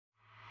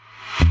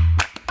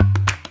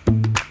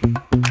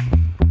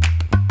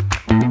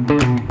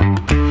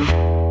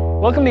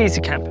Welcome to Easy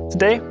Camp.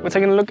 Today we're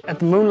taking a look at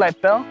the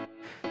Moonlight Bell,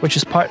 which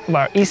is part of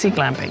our Easy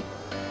Glamping.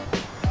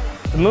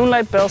 The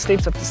Moonlight Bell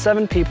sleeps up to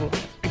 7 people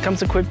and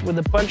comes equipped with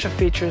a bunch of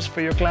features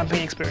for your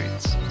glamping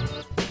experience.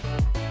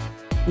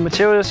 The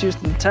materials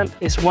used in the tent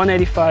is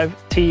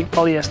 185T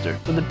polyester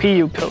with a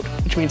PU coat,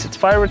 which means it's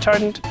fire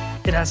retardant.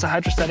 It has a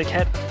hydrostatic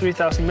head of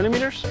 3000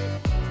 millimeters.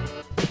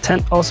 The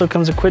tent also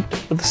comes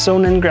equipped with a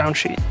sewn-in ground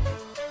sheet.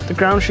 The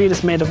ground sheet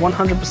is made of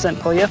 100%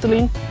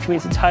 polyethylene, which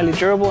means it's highly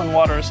durable and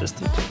water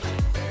resistant.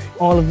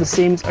 All of the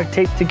seams are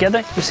taped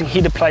together using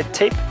heat-applied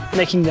tape,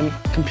 making them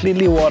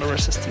completely water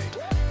resistant.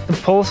 The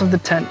poles of the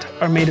tent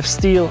are made of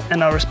steel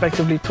and are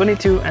respectively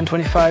 22 and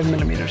 25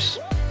 millimeters.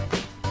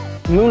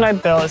 The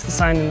Moonlight Bell is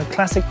designed in a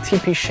classic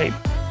teepee shape,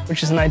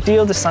 which is an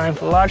ideal design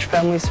for large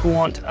families who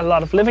want a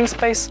lot of living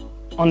space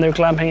on their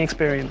glamping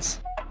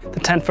experience.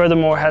 The tent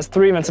furthermore has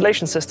 3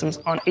 ventilation systems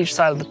on each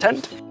side of the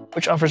tent,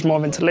 which offers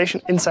more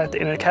ventilation inside the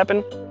inner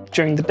cabin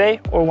during the day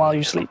or while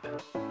you sleep.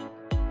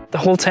 The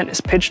whole tent is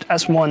pitched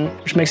as one,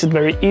 which makes it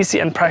very easy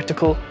and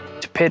practical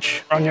to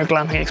pitch on your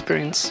glamping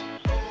experience.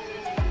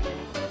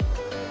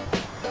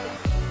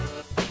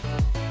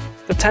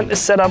 The tent is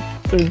set up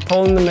through the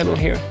pole in the middle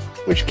here,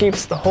 which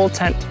keeps the whole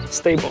tent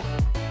stable.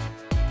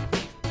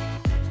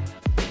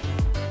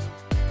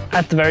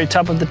 At the very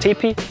top of the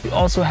teepee, we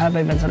also have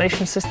a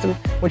ventilation system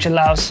which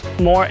allows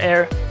more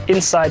air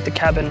inside the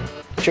cabin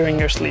during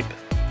your sleep.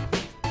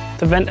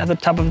 The vent at the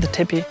top of the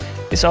teepee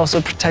is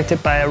also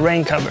protected by a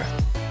rain cover.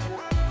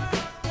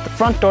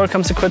 The front door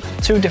comes equipped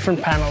with 2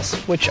 different panels,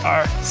 which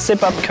are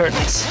zip-up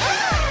curtains.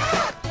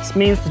 This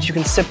means that you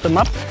can zip them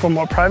up for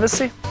more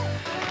privacy,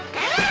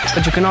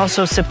 but you can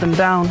also zip them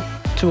down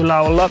to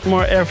allow a lot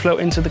more airflow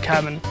into the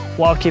cabin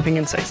while keeping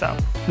insects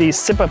out.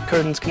 These zip-up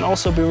curtains can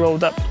also be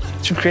rolled up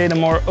to create a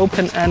more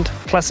open and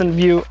pleasant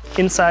view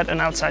inside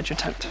and outside your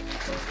tent.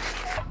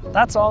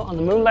 That's all on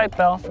the Moonlight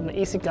Bell from the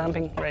Easy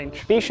Glamping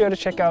range. Be sure to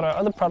check out our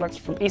other products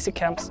from Easy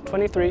Camp's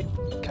 23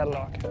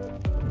 catalog.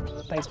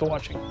 Thanks for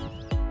watching.